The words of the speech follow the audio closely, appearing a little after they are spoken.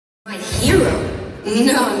My hero?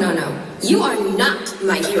 No, no, no. You are not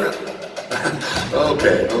my hero.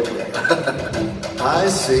 Okay. I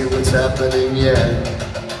see what's happening, yeah.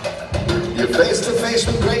 You're face to face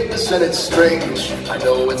with greatness and it's strange. I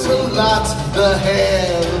know it's a lot, the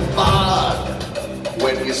hair, the bar.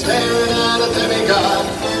 When you're staring at a demigod,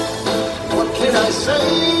 what can I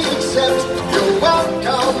say except you're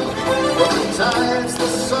welcome? From the tides, the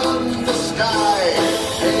sun, the sky.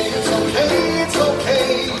 Hey, it's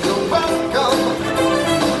okay, you're welcome.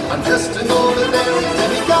 I'm just an ordinary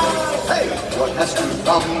demigod. Hey, what has two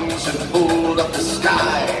thumbs and pulled up the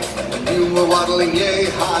sky? And you were waddling yay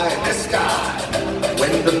high, this guy.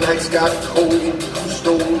 When the nights got cold, who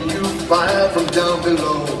stole you fire from down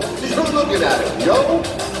below? You're looking at it, yo.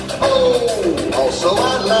 Oh, also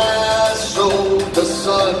I lassoed the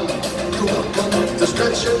sun. You're welcome to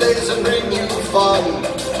stretch your days and bring you fun.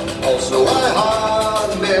 Also I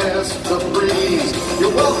harness the breeze.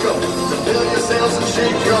 You're welcome to fill your sails and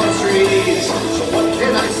shake your trees. So what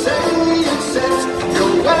can I say except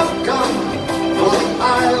you're welcome? For the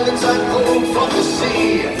islands I pulled from the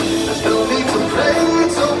sea. There's no need to pray,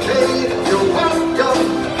 it's okay, you're welcome.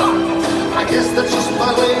 I guess that's just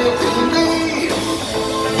my way of being me.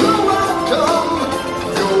 You're welcome.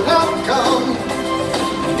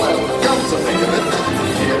 Well, come to think of it,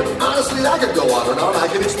 yeah, honestly, I could go on and on. I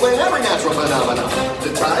could explain every natural phenomenon. The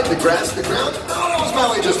tide, the grass, the ground. Oh, that was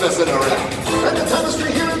Maui just messing around. And the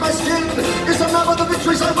tapestry here in my skin is a map of the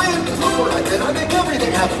victories I win. Look where I've been, I make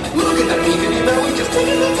everything happen. Look at that me, Maui, just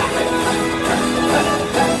taking the time.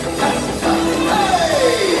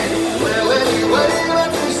 Hey! Well, anyway, let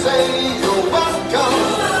me say you're welcome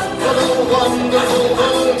for the wonderful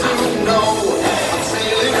world to know. I'm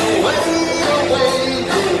sailing away, you're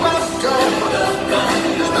welcome.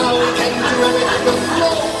 Cause now we can do anything but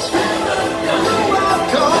float. You're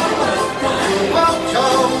welcome.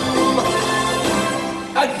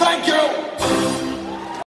 And thank you.